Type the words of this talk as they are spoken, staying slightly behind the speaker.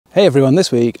Hey everyone,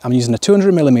 this week I'm using a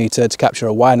 200mm to capture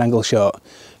a wide angle shot.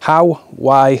 How?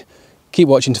 Why? Keep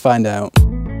watching to find out.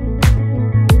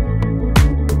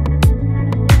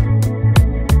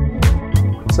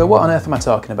 So what on earth am I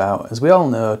talking about? As we all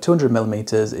know,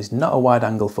 200mm is not a wide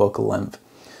angle focal length.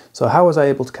 So how was I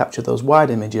able to capture those wide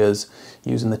images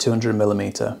using the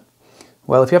 200mm?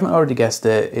 Well, if you haven't already guessed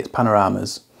it, it's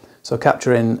panoramas. So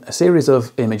capturing a series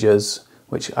of images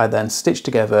which I then stitched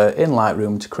together in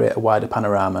Lightroom to create a wider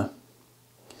panorama.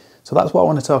 So that's what I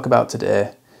want to talk about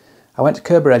today. I went to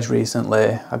Kerber Edge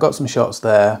recently, I got some shots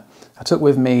there. I took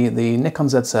with me the Nikon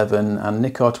Z7 and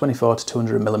Nikkor 24 to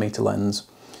 200mm lens.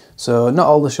 So not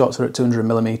all the shots are at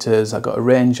 200mm, I got a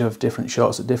range of different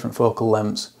shots at different focal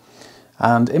lengths.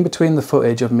 And in between the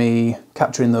footage of me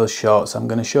capturing those shots, I'm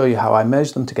going to show you how I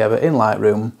merged them together in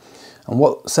Lightroom and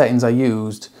what settings I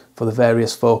used for the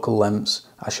various focal lengths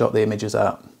I shot the images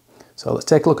at. So let's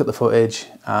take a look at the footage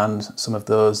and some of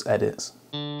those edits.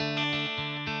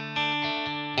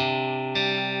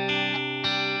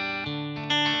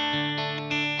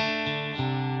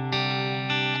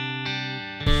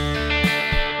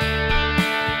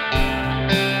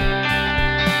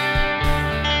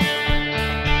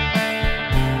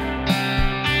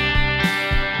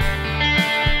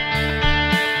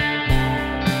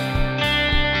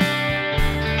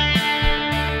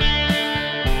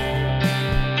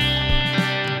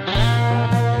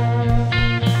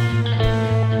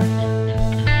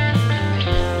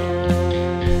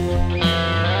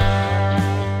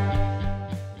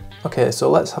 Okay,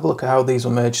 so let's have a look at how these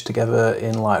were merged together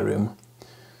in Lightroom.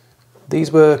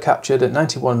 These were captured at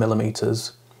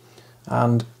 91mm,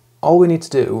 and all we need to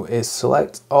do is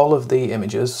select all of the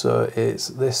images, so it's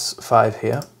this 5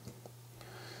 here.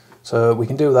 So we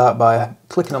can do that by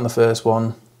clicking on the first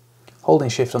one, holding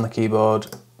Shift on the keyboard,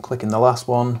 clicking the last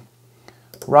one,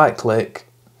 right click,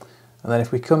 and then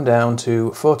if we come down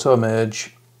to Photo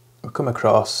Merge, we'll come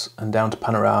across and down to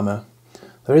Panorama.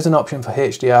 There is an option for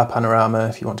HDR panorama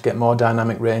if you want to get more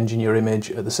dynamic range in your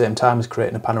image at the same time as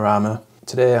creating a panorama.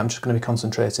 Today I'm just going to be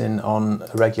concentrating on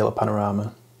a regular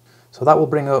panorama. So that will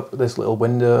bring up this little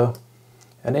window,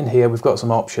 and in here we've got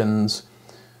some options,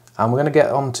 and we're going to get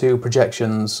onto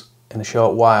projections in a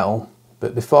short while,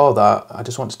 but before that I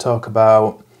just want to talk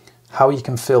about how you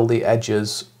can fill the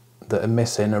edges that are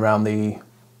missing around the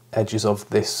edges of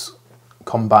this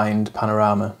combined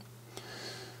panorama.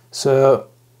 So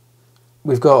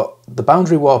we've got the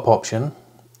Boundry Warp option,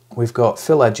 we've got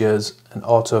Fill Edges and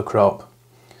Auto Crop.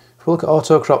 If we look at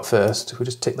Auto Crop first, if we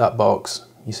just tick that box,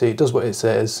 you see it does what it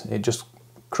says, it just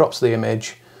crops the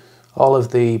image, all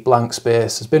of the blank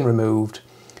space has been removed,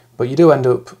 but you do end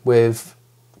up with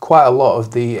quite a lot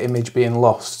of the image being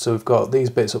lost. So we've got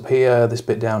these bits up here, this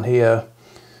bit down here,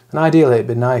 and ideally it'd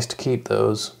be nice to keep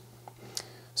those.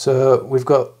 So we've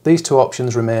got these two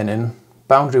options remaining,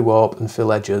 Boundary Warp and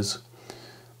Fill Edges.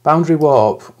 Boundary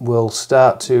Warp will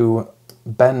start to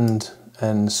bend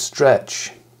and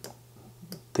stretch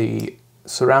the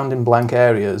surrounding blank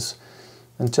areas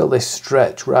until they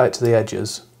stretch right to the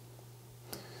edges.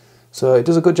 So it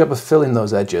does a good job of filling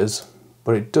those edges,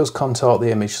 but it does contort the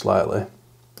image slightly.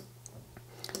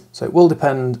 So it will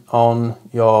depend on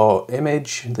your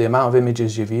image, the amount of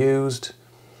images you've used,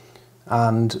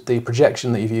 and the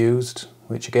projection that you've used,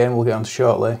 which again we'll get onto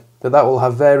shortly, but that will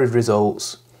have varied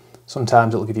results.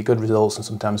 Sometimes it'll give you good results and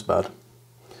sometimes bad.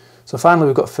 So finally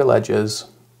we've got Fill Edges.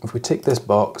 If we tick this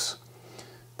box,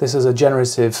 this is a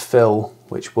generative fill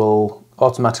which will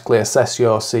automatically assess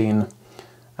your scene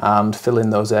and fill in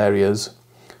those areas.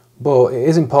 But it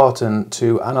is important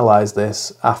to analyse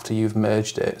this after you've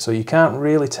merged it. So you can't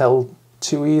really tell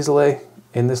too easily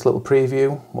in this little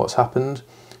preview what's happened.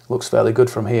 It looks fairly good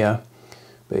from here.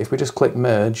 But if we just click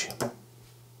Merge,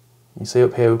 you see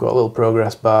up here we've got a little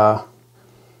progress bar.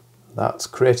 That's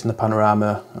creating the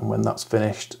panorama, and when that's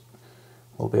finished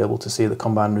we'll be able to see the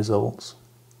combined results.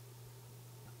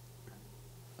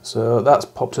 So that's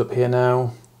popped up here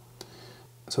now.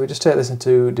 So we just take this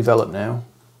into Develop now,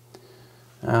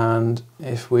 and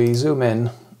if we zoom in,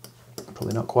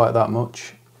 probably not quite that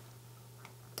much,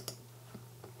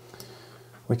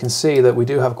 we can see that we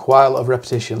do have quite a lot of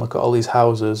repetition. Look at all these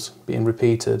houses being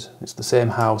repeated. It's the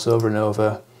same house over and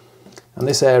over, and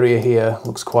this area here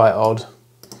looks quite odd.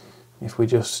 If we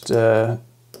just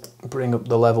bring up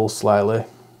the level slightly,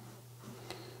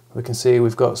 we can see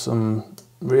we've got some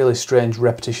really strange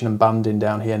repetition and banding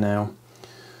down here now.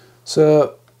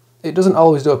 So it doesn't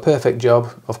always do a perfect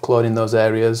job of cloning those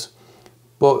areas,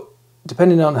 but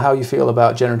depending on how you feel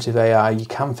about generative AI, you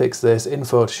can fix this in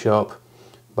Photoshop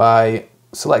by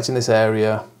selecting this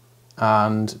area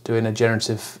and doing a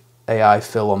generative AI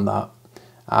fill on that.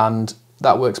 And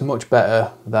that works much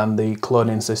better than the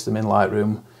cloning system in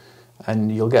Lightroom,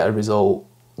 and you'll get a result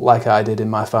like I did in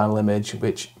my final image,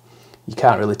 which you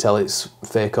can't really tell it's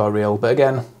fake or real. But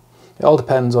again, it all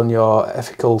depends on your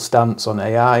ethical stance on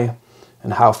AI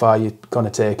and how far you're going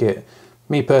to take it.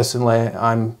 Me personally,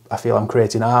 I feel I'm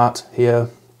creating art here.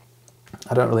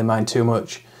 I don't really mind too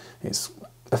much. It's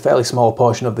a fairly small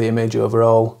portion of the image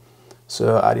overall,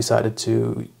 so I decided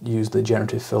to use the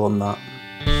generative fill on that.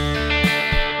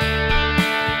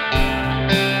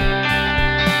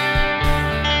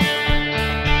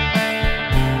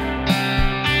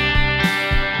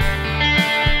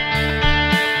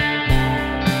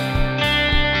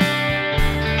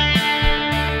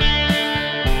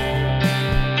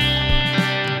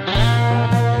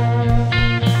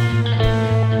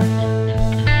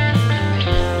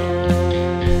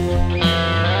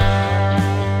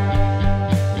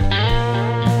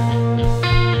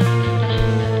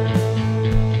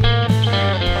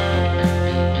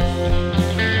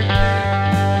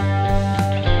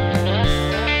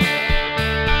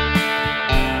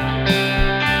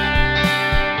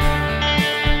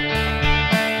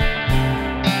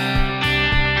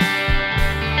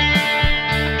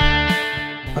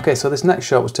 Okay, so this next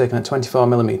shot was taken at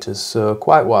 24mm, so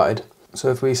quite wide. So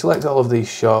if we select all of these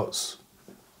shots,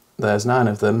 there's 9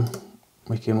 of them,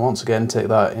 we can once again take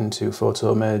that into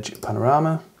Photo Merge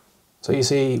Panorama. So you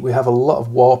see we have a lot of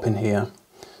warp in here,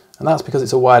 and that's because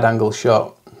it's a wide angle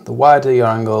shot. The wider your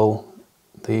angle,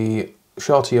 the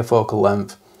shorter your focal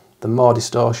length, the more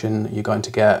distortion you're going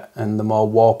to get, and the more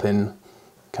warping,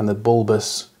 kind of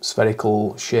bulbous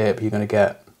spherical shape you're going to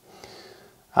get.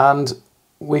 And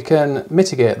we can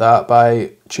mitigate that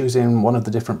by choosing one of the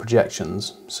different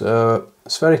projections. So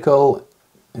Spherical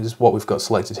is what we've got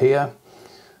selected here.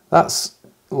 That's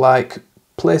like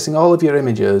placing all of your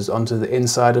images onto the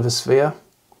inside of a sphere.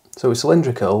 So with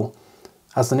Cylindrical,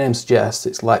 as the name suggests,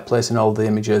 it's like placing all the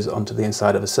images onto the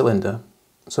inside of a cylinder.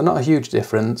 So not a huge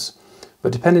difference,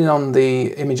 but depending on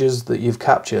the images that you've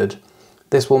captured,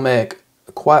 this will make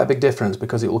quite a big difference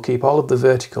because it will keep all of the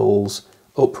verticals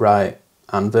upright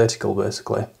and vertical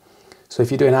basically. So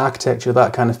if you're doing architecture,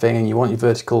 that kind of thing, and you want your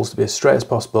verticals to be as straight as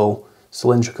possible,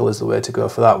 Cylindrical is the way to go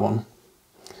for that one.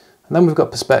 And then we've got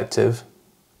perspective.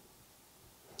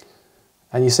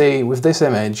 And you see with this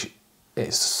image,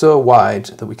 it's so wide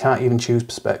that we can't even choose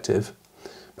perspective.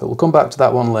 But we'll come back to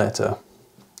that one later.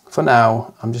 For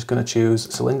now, I'm just going to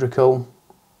choose Cylindrical.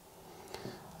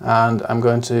 And I'm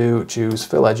going to choose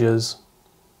Fill Edges.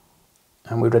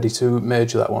 And we're ready to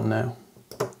merge that one now.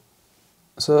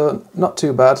 So not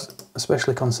too bad,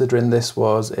 especially considering this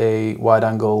was a wide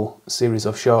angle series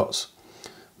of shots,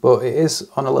 but it is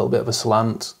on a little bit of a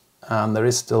slant and there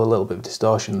is still a little bit of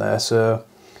distortion there,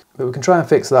 but we can try and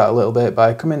fix that a little bit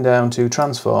by coming down to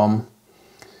transform,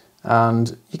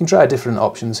 and you can try different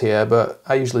options here, but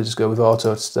I usually just go with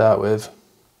auto to start with.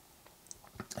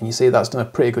 And you see that's done a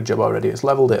pretty good job already. It's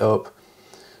leveled it up.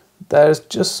 There's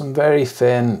just some very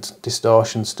faint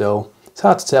distortion still. It's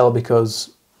hard to tell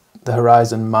because the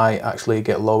horizon might actually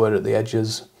get lower at the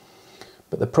edges,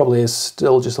 but there probably is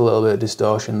still just a little bit of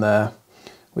distortion there.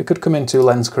 We could come into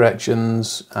lens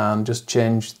corrections and just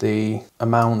change the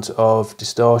amount of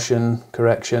distortion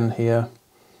correction here.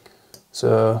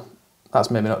 So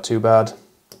that's maybe not too bad.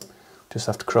 Just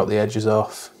have to crop the edges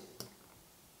off.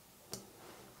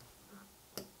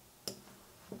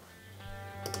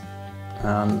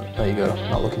 And there you go,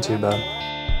 not looking too bad.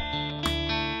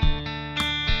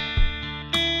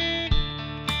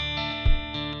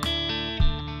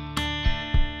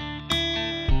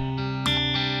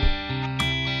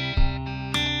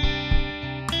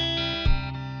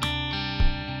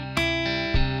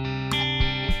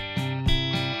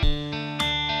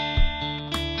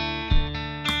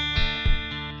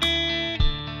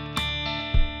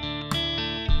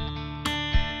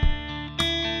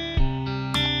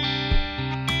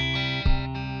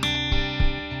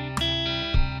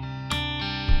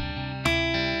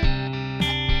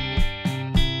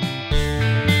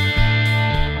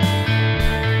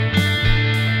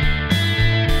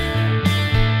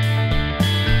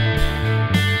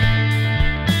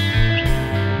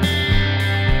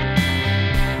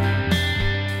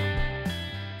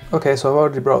 Okay, so I've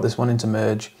already brought this one into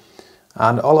merge,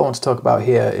 and all I want to talk about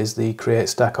here is the create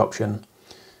stack option.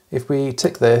 If we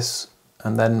tick this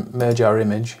and then merge our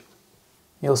image,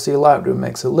 you'll see Lightroom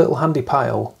makes a little handy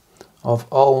pile of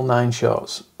all 9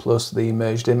 shots plus the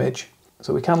merged image.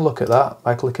 So we can look at that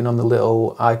by clicking on the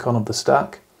little icon of the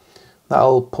stack.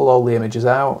 That'll pull all the images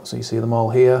out, so you see them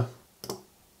all here,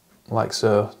 like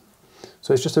so.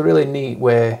 So it's just a really neat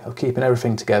way of keeping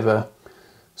everything together.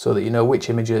 so that you know which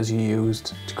images you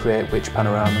used to create which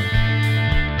panorama.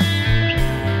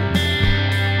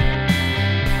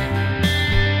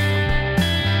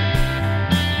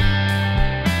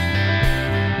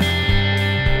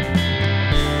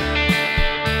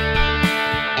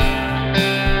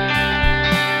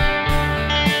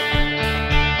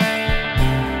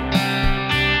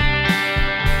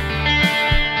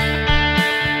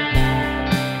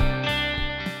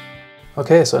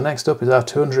 Okay, so next up is our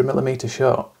 200mm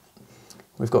shot.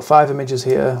 We've got 5 images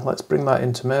here. Let's bring that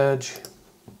into merge.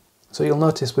 So you'll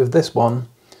notice with this one,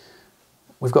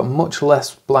 we've got much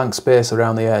less blank space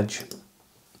around the edge.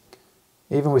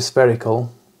 Even with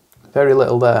Spherical, very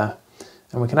little there.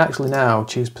 And we can actually now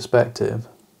choose perspective,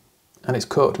 and it's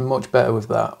cut much better with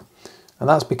that. And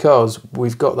that's because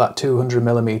we've got that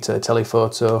 200mm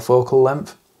telephoto focal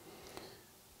length.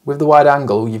 With the wide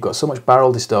angle, you've got so much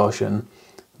barrel distortion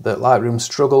that Lightroom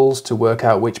struggles to work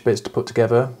out which bits to put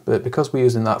together, but because we're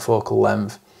using that focal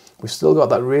length, we've still got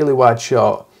that really wide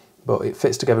shot, but it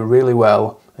fits together really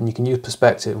well, and you can use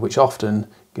perspective, which often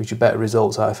gives you better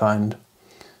results, I find.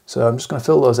 So I'm just going to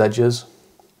fill those edges.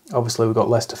 Obviously we've got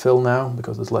less to fill now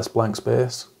because there's less blank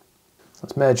space.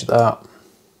 Let's merge that,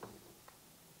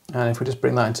 and if we just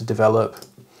bring that into develop,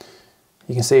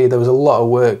 you can see there was a lot of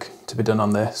work to be done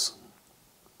on this.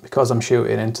 Because I'm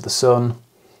shooting into the sun,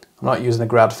 I'm not using a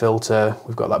grad filter.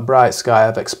 We've got that bright sky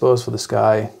I've exposed for the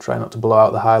sky, trying not to blow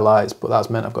out the highlights, but that's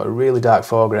meant I've got a really dark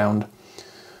foreground.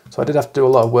 So I did have to do a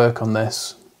lot of work on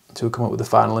this to come up with the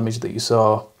final image that you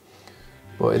saw,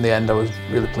 but in the end I was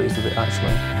really pleased with it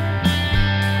actually.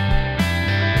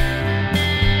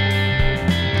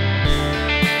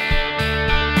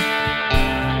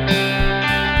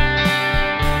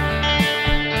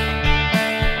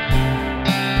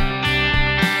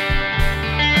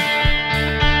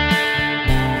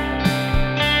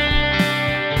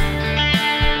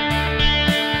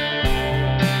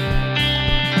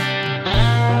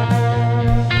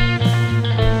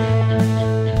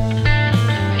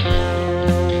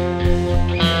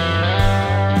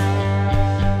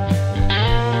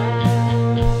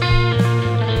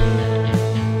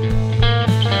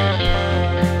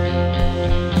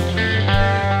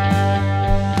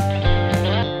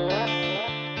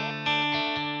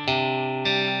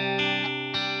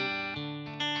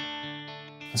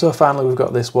 So finally we've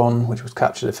got this one, which was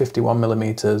captured at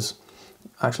 51mm.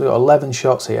 Actually got 11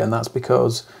 shots here, and that's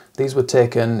because these were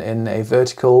taken in a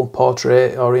vertical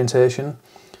portrait orientation.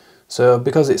 So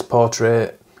because it's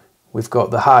portrait, we've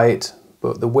got the height,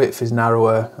 but the width is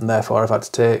narrower, and therefore I've had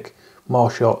to take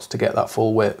more shots to get that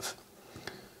full width.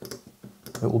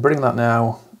 But we'll bring that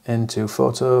now into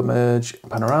photo, merge,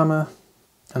 panorama.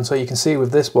 And so you can see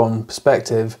with this one,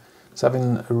 perspective, it's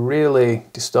having a really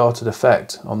distorted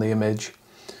effect on the image.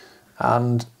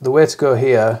 And the way to go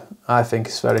here, I think,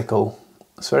 is Spherical.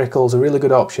 Spherical is a really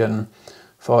good option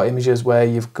for images where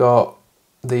you've got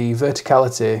the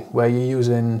verticality, where you're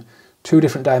using 2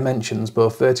 different dimensions,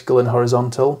 both vertical and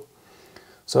horizontal.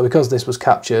 So because this was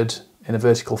captured in a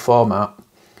vertical format,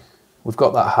 we've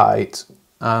got that height,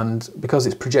 and because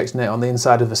it's projecting it on the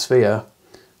inside of a sphere,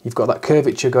 you've got that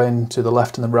curvature going to the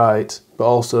left and the right, but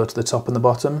also to the top and the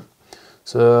bottom.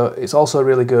 So it's also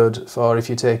really good for if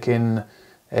you're taking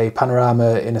a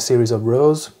panorama in a series of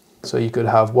rows. So you could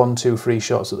have 1, 2, 3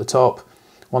 shots at the top,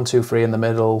 1, 2, 3 in the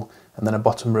middle, and then a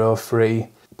bottom row of 3.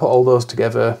 Put all those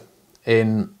together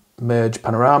in merge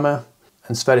panorama,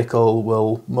 and Spherical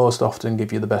will most often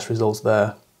give you the best results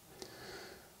there.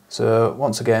 So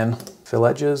once again, fill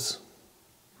edges,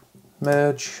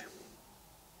 merge,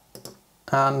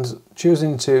 and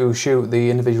choosing to shoot the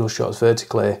individual shots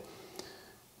vertically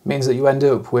means that you end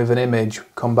up with an image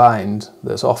combined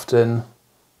that's often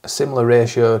a similar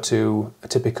ratio to a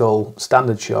typical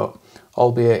standard shot,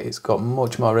 albeit it's got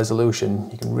much more resolution.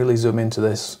 You can really zoom into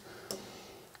this.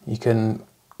 You can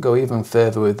go even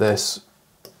further with this.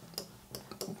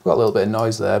 Got a little bit of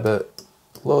noise there, but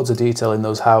loads of detail in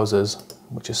those houses,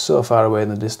 which are so far away in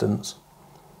the distance.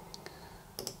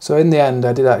 So in the end,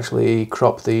 I did actually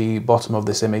crop the bottom of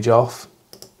this image off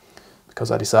because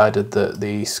I decided that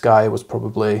the sky was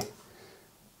probably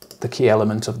the key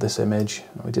element of this image.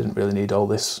 We didn't really need all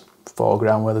this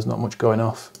foreground where there's not much going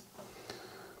off.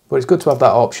 But it's good to have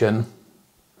that option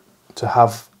to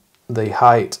have the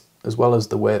height as well as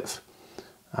the width,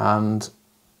 and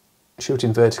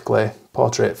shooting vertically,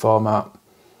 portrait format,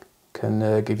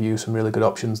 can give you some really good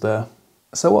options there.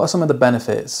 So what are some of the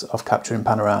benefits of capturing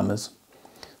panoramas?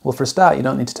 Well, for a start, you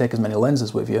don't need to take as many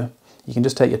lenses with you. You can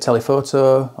just take your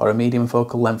telephoto or a medium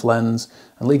focal length lens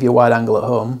and leave your wide angle at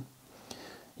home.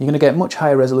 You're going to get much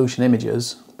higher resolution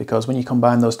images because when you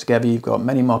combine those together you've got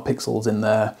many more pixels in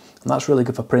there, and that's really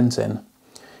good for printing.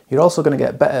 You're also going to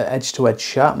get better edge-to-edge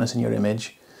sharpness in your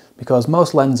image because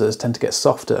most lenses tend to get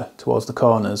softer towards the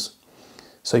corners.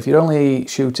 So if you're only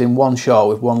shooting one shot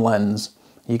with one lens,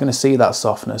 you're going to see that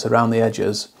softness around the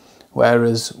edges,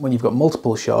 whereas when you've got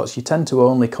multiple shots you tend to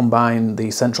only combine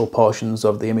the central portions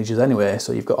of the images anyway,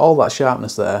 so you've got all that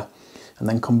sharpness there, and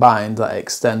then combined that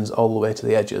extends all the way to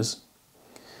the edges.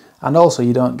 And also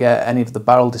you don't get any of the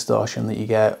barrel distortion that you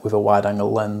get with a wide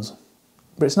angle lens.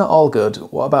 But it's not all good.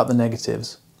 What about the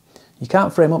negatives? You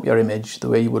can't frame up your image the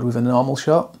way you would with a normal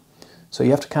shot, so you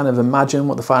have to kind of imagine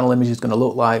what the final image is going to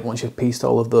look like once you've pieced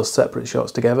all of those separate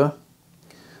shots together.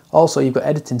 Also, you've got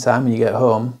editing time when you get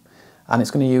home, and it's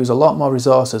going to use a lot more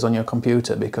resources on your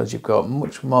computer because you've got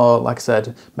much more, like I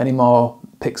said, many more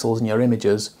pixels in your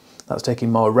images. That's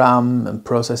taking more RAM and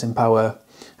processing power,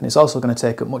 and it's also going to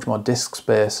take up much more disk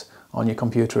space on your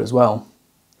computer as well.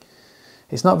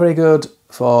 It's not very good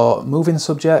for moving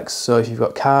subjects, so if you've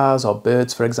got cars or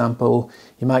birds for example,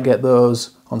 you might get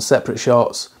those on separate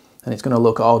shots and it's going to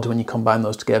look odd when you combine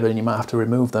those together and you might have to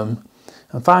remove them.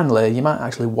 And finally, you might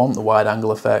actually want the wide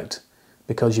angle effect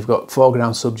because you've got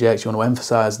foreground subjects, you want to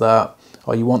emphasize that,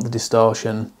 or you want the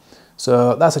distortion.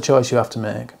 So that's a choice you have to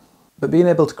make. But being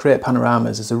able to create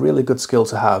panoramas is a really good skill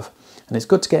to have, and it's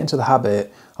good to get into the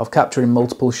habit of capturing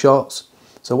multiple shots.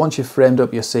 So once you've framed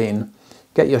up your scene,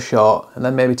 get your shot and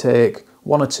then maybe take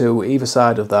one or two either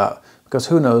side of that, because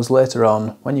who knows, later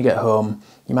on when you get home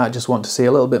you might just want to see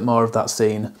a little bit more of that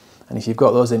scene, and if you've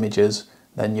got those images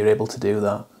then you're able to do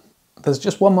that. There's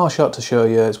just one more shot to show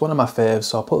you, it's one of my faves,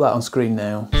 so I'll put that on screen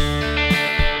now.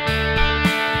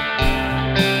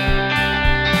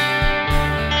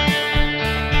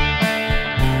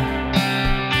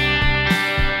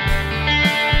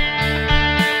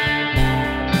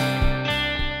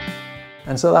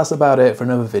 And so that's about it for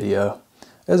another video.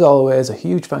 As always, a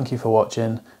huge thank you for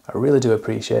watching, I really do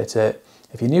appreciate it.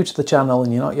 If you're new to the channel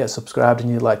and you're not yet subscribed and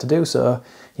you'd like to do so,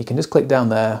 you can just click down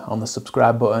there on the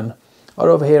subscribe button, or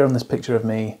over here on this picture of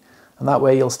me, and that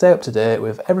way you'll stay up to date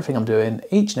with everything I'm doing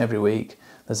each and every week.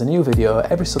 There's a new video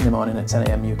every Sunday morning at 10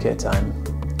 AM UK time.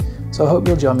 So I hope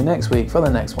you'll join me next week for the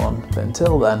next one, but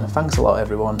until then, thanks a lot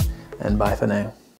everyone, and bye for now.